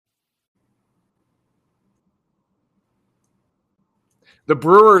The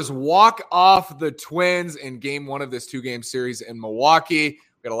Brewers walk off the Twins in game one of this two-game series in Milwaukee.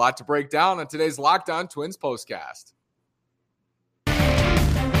 We got a lot to break down on today's Locked On Twins postcast.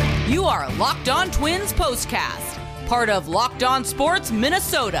 You are Locked On Twins postcast, part of Locked On Sports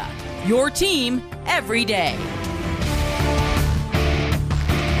Minnesota, your team every day.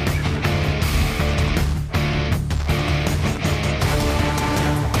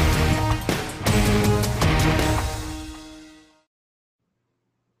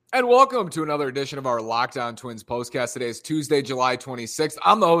 And welcome to another edition of our Locked On Twins postcast. Today is Tuesday, July 26th.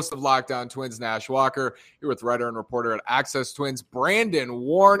 I'm the host of Locked On Twins, Nash Walker, here with writer and reporter at Access Twins, Brandon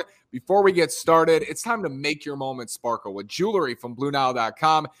Warne. Before we get started, it's time to make your moment sparkle with jewelry from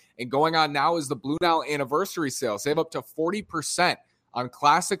BlueNile.com. And going on now is the Blue Nile anniversary sale. Save up to 40% on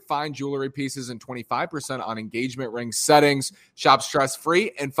classic fine jewelry pieces and 25% on engagement ring settings. Shop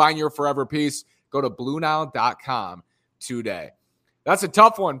stress-free and find your forever piece. Go to BlueNile.com today. That's a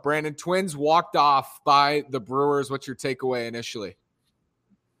tough one, Brandon. Twins walked off by the Brewers. What's your takeaway initially?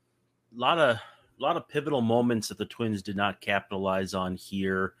 A lot of pivotal moments that the Twins did not capitalize on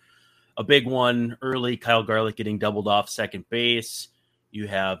here. A big one early, Kyle Garlick getting doubled off second base. You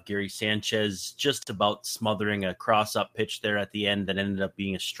have Gary Sanchez just about smothering a cross-up pitch there at the end that ended up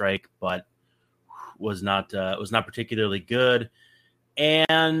being a strike, but was not particularly good.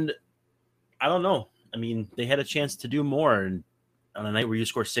 And I don't know. I mean, they had a chance to do more, and on a night where you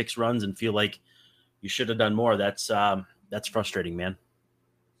score 6 runs and feel like you should have done more, that's frustrating, man.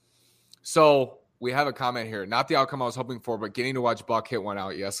 So we have a comment here. Not the outcome I was hoping for, but getting to watch Buck hit one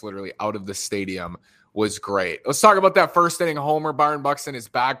out, yes, literally out of the stadium, was great. Let's talk about that first inning homer. Byron Buxton is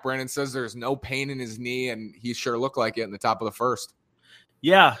back. Brandon says there's no pain in his knee, and he sure looked like it in the top of the first.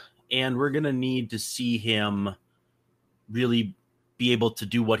 Yeah, and we're going to need to see him really be able to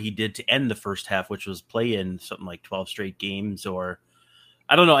do what he did to end the first half, which was play in something like 12 straight games, or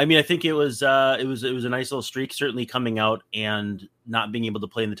I don't know. I mean, I think it was a nice little streak. Certainly coming out and not being able to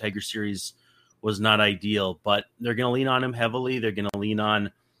play in the Tiger series was not ideal, but they're going to lean on him heavily. They're going to lean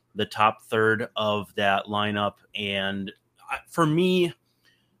on the top third of that lineup. And for me,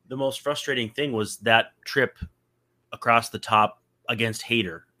 the most frustrating thing was that trip across the top against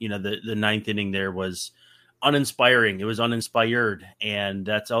Hader. You know, the ninth inning there was uninspiring. It was uninspired, and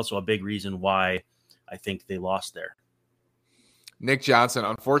that's also a big reason why I think they lost there. Nick Johnson,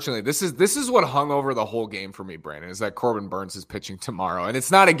 unfortunately, this is what hung over the whole game for me, Brandon, is that Corbin Burnes is pitching tomorrow. And it's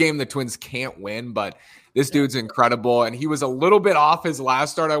not a game the Twins can't win, but this dude's incredible. And he was a little bit off his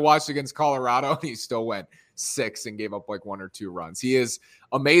last start I watched against Colorado, and he still went 6 and gave up like 1 or 2 runs. He is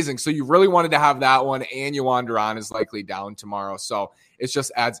amazing. So you really wanted to have that one, and Yohan Duran is likely down tomorrow. So it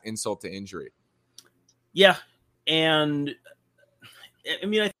just adds insult to injury. Yeah, and I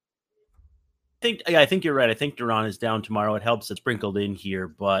mean, I think you're right. I think Duran is down tomorrow. It helps it's sprinkled in here,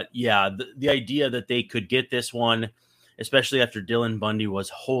 but yeah, the idea that they could get this one, especially after Dylan Bundy, was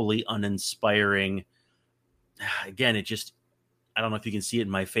wholly uninspiring. Again, I don't know if you can see it in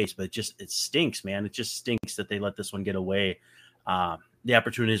my face, but it stinks, man. It just stinks that they let this one get away. The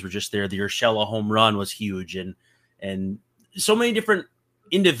opportunities were just there. The Urshela home run was huge, and so many different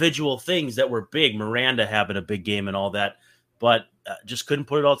individual things that were big, Miranda having a big game and all that, but just couldn't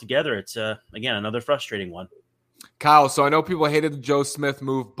put it all together. It's, again, another frustrating one. Kyle, so I know people hated the Joe Smith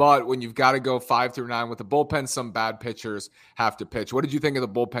move, but when you've got to go 5 through 9 with the bullpen, some bad pitchers have to pitch. What did you think of the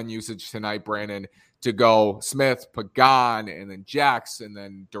bullpen usage tonight, Brandon, to go Smith, Pagan, and then Jax, and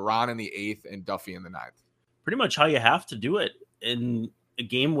then Duran in the 8th and Duffy in the 9th? Pretty much how you have to do it. In a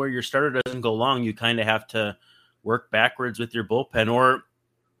game where your starter doesn't go long, you kind of have to work backwards with your bullpen, or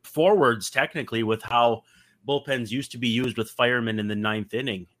forwards technically, with how bullpens used to be used with firemen in the 9th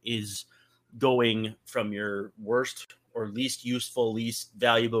inning, is going from your worst or least useful, least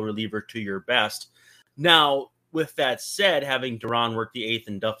valuable reliever to your best. Now, with that said, having Duran work the 8th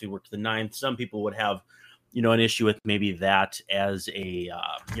and Duffy work the 9th, some people would have, an issue with maybe that as a,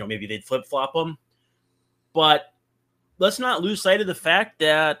 maybe they'd flip-flop them. But let's not lose sight of the fact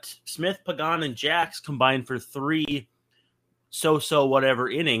that Smith, Pagan, and Jax combined for 3 so whatever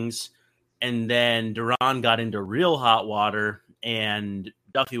innings, and then Duran got into real hot water, and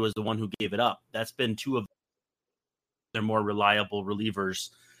Duffy was the one who gave it up. That's been 2 of their more reliable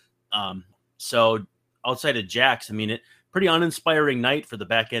relievers. So outside of Jax, I mean, pretty uninspiring night for the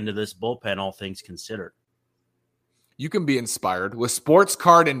back end of this bullpen, all things considered. You can be inspired with Sports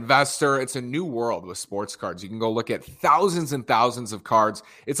Card Investor. It's a new world with sports cards. You can go look at thousands and thousands of cards.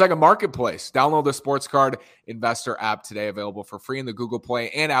 It's like a marketplace. Download the Sports Card Investor app today, available for free in the Google Play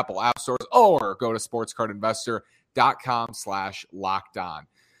and Apple App Stores, or go to sportscardinvestor.com/lockedon.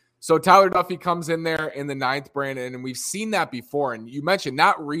 So Tyler Duffey comes in there in the ninth, Brandon, and we've seen that before. And you mentioned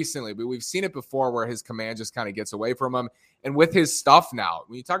not recently, but we've seen it before where his command just kind of gets away from him. And with his stuff now,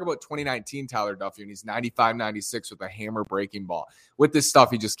 when you talk about 2019 Tyler Duffey, and he's 95, 96 with a hammer breaking ball, with this stuff,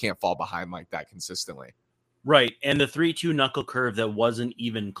 he just can't fall behind like that consistently. Right. And the 3-2 knuckle curve that wasn't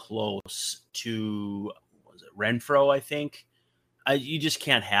even close to, was it Renfroe, I think? You just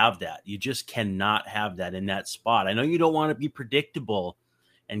can't have that. You just cannot have that in that spot. I know you don't want to be predictable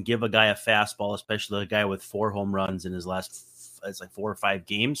and give a guy a fastball, especially a guy with 4 home runs in his last, it's like 4 or 5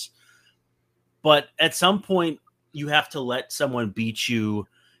 games. But at some point, you have to let someone beat you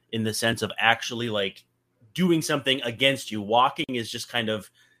in the sense of actually like doing something against you. Walking is just kind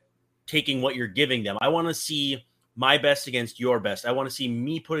of taking what you're giving them. I want to see my best against your best. I want to see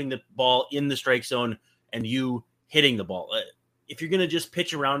me putting the ball in the strike zone and you hitting the ball. If you're going to just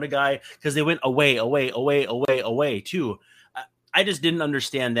pitch around a guy, because they went away too. I just didn't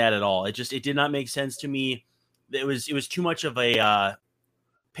understand that at all. It did not make sense to me. It was too much of a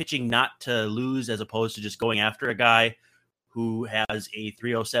pitching not to lose as opposed to just going after a guy who has a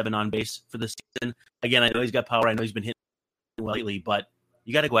 307 on base for the season. Again, I know he's got power. I know he's been hitting well lately, but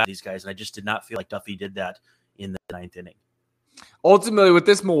you got to go at these guys. And I just did not feel like Duffey did that in the 9th inning. Ultimately, with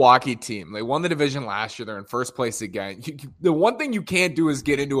this Milwaukee team, they won the division last year. They're in first place again. The one thing you can't do is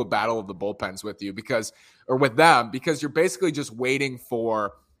get into a battle of the bullpens with them because you're basically just waiting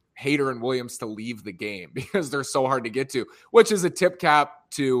for Hader and Williams to leave the game because they're so hard to get to, which is a tip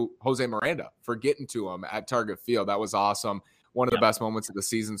cap to Jose Miranda for getting to him at Target Field. That was awesome. One of the best moments of the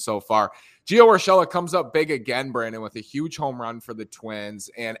season so far. Gio Urshela comes up big again, Brandon, with a huge home run for the Twins.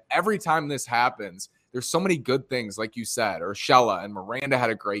 And every time this happens, there's so many good things, like you said. Urshela and Miranda had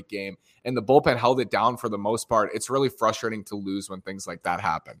a great game, and the bullpen held it down for the most part. It's really frustrating to lose when things like that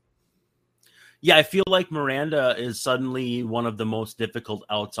happen. Yeah, I feel like Miranda is suddenly one of the most difficult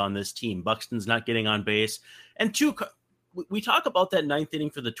outs on this team. Buxton's not getting on base. And two, we talk about that 9th inning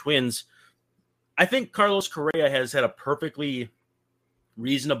for the Twins. I think Carlos Correa has had a perfectly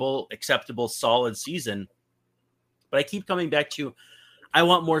reasonable, acceptable, solid season. But I keep coming back to, I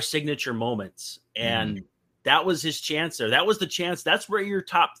want more signature moments. And that was his chance there. That was the chance. That's where your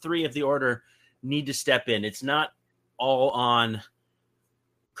top 3 of the order need to step in. It's not all on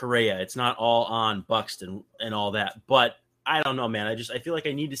Correa. It's not all on Buxton and all that. But I don't know, man. I feel like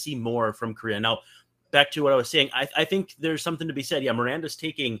I need to see more from Correa. Now, back to what I was saying, I think there's something to be said. Yeah, Miranda's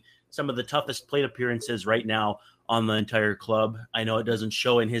taking some of the toughest plate appearances right now on the entire club. I know it doesn't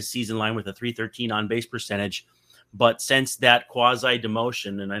show in his season line with a .313 on base percentage, but since that quasi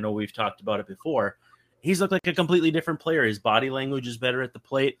demotion, and I know we've talked about it before, he's looked like a completely different player. His body language is better at the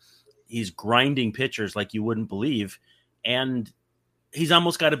plate. He's grinding pitchers like you wouldn't believe. And he's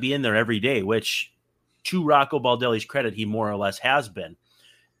almost got to be in there every day, which to Rocco Baldelli's credit, he more or less has been.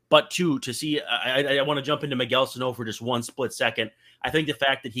 But to see, I want to jump into Miguel Sano for just one split second. I think the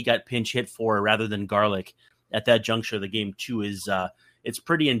fact that he got pinch hit for rather than Garlick at that juncture of the game too is it's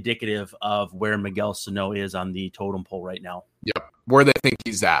pretty indicative of where Miguel Sano is on the totem pole right now. Yep. Where they think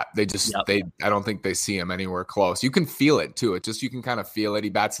he's at. I don't think they see him anywhere close. You can feel it too. You can kind of feel it. He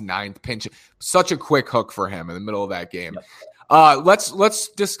bats 9th, pinch. Such a quick hook for him in the middle of that game. Yep. Let's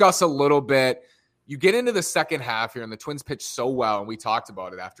discuss a little bit. You get into the second half here, and the Twins pitch so well, and we talked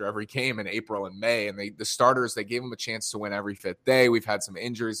about it after every game in April and May, and the starters, they gave them a chance to win every 5th day. We've had some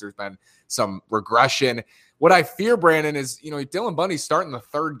injuries. There's been some regression. What I fear, Brandon, is, Dylan Bundy's starting the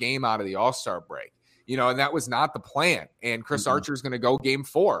 3rd game out of the All-Star break, and that was not the plan. And Chris Archer's going to go game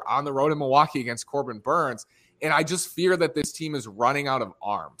 4 on the road in Milwaukee against Corbin Burns. And I just fear that this team is running out of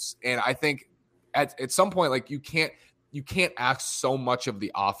arms. And I think at some point, like, you can't ask so much of the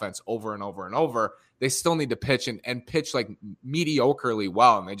offense over and over and over. They still need to pitch and pitch like mediocrely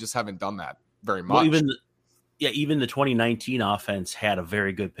well, and they just haven't done that very much. Well, even the 2019 offense had a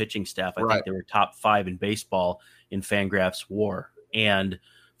very good pitching staff. I think they were top 5 in baseball in Fangraphs WAR. And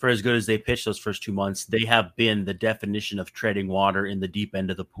for as good as they pitched those first 2 months, they have been the definition of treading water in the deep end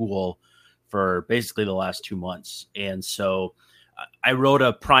of the pool for basically the last 2 months. And so I wrote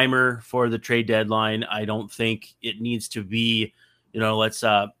a primer for the trade deadline. I don't think it needs to be, let's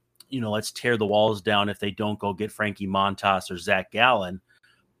tear the walls down if they don't go get Frankie Montas or Zach Gallen.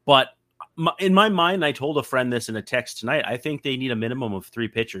 But in my mind, I told a friend this in a text tonight, I think they need a minimum of 3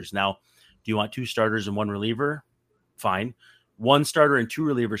 pitchers. Now, do you want 2 starters and 1 reliever? Fine. 1 starter and 2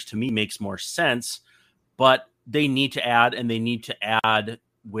 relievers to me makes more sense, but they need to add, and they need to add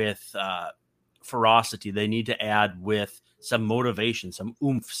with ferocity. They need to add with some motivation, some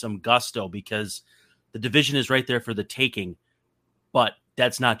oomph, some gusto, because the division is right there for the taking. But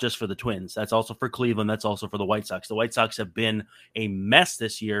that's not just for the Twins. That's also for Cleveland. That's also for the White Sox. The White Sox have been a mess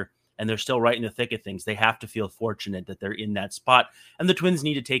this year, and they're still right in the thick of things. They have to feel fortunate that they're in that spot, and the Twins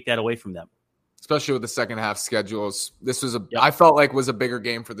need to take that away from them. Especially with the second half schedules. This was I felt like was a bigger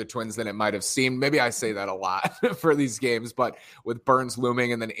game for the Twins than it might have seemed. Maybe I say that a lot for these games, but with Burns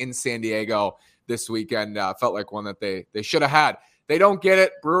looming and then in San Diego this weekend, felt like one that they should have had. They don't get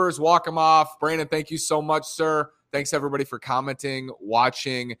it. Brewers walk them off. Brandon, thank you so much, sir. Thanks everybody for commenting,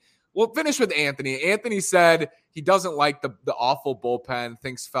 watching. We'll finish with Anthony. Anthony said he doesn't like the awful bullpen,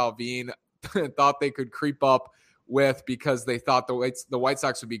 thinks Falvine thought they could creep up with because they thought the White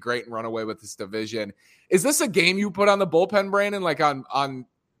Sox would be great and run away with this division. Is this a game you put on the bullpen, Brandon, like on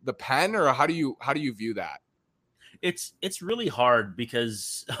the pen, or how do you view that? It's really hard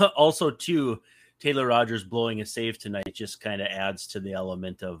because also too, Taylor Rogers blowing a save tonight just kind of adds to the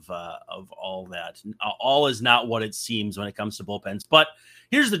element of all that. All is not what it seems when it comes to bullpens. But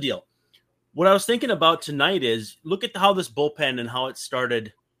here's the deal. What I was thinking about tonight is look at how this bullpen and how it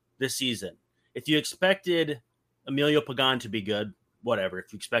started this season. If you expected Emilio Pagan to be good, whatever.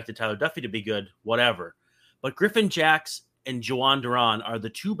 If you expected Tyler Duffy to be good, whatever. But Griffin Jax and Jhoan Duran are the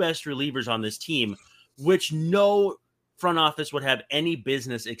two best relievers on this team, which no front office would have any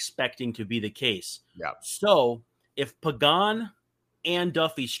business expecting to be the case. Yeah. So if Pagan and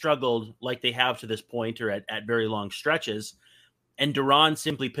Duffy struggled like they have to this point or at very long stretches, and Duran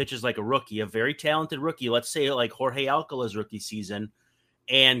simply pitches like a rookie, a very talented rookie, let's say like Jorge Alcala's rookie season,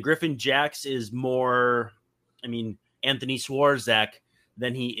 and Griffin Jax is more, Anthony Swarzak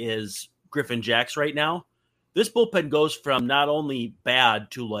than he is Griffin Jax right now. This bullpen goes from not only bad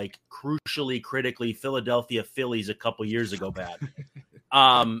to like crucially, critically Philadelphia Phillies a couple years ago bad.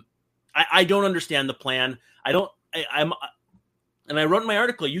 I don't understand the plan. I wrote in my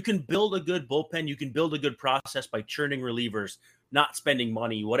article, you can build a good bullpen. You can build a good process by churning relievers, not spending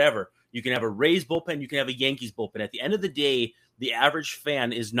money, whatever. You can have a Rays bullpen. You can have a Yankees bullpen. At the end of the day, the average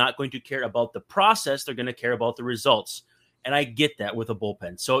fan is not going to care about the process. They're going to care about the results. And I get that with a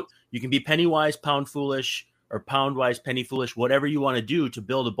bullpen. So you can be penny wise, pound foolish, or pound wise, penny foolish, whatever you want to do to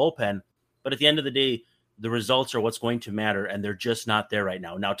build a bullpen. But at the end of the day, the results are what's going to matter, and they're just not there right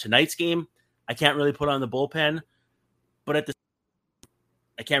now. Now, tonight's game, I can't really put on the bullpen, but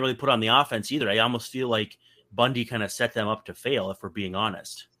I can't really put on the offense either. I almost feel like Bundy kind of set them up to fail, if we're being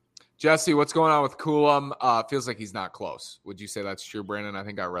honest. Jesse, what's going on with Coulomb? Feels like he's not close. Would you say that's true, Brandon? I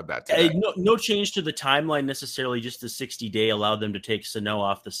think I read that today. No change to the timeline necessarily. Just the 60-day allowed them to take Sano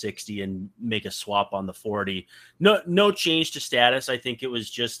off the 60 and make a swap on the 40. No change to status. I think it was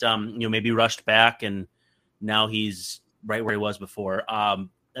just maybe rushed back, and now he's right where he was before.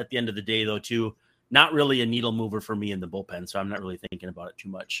 At the end of the day, though, too, not really a needle mover for me in the bullpen, so I'm not really thinking about it too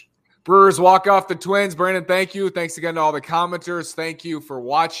much. Brewers walk off the Twins. Brandon, thank you. Thanks again to all the commenters. Thank you for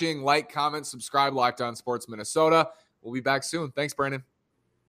watching. Like, comment, subscribe. Locked On Sports Minnesota. We'll be back soon. Thanks, Brandon.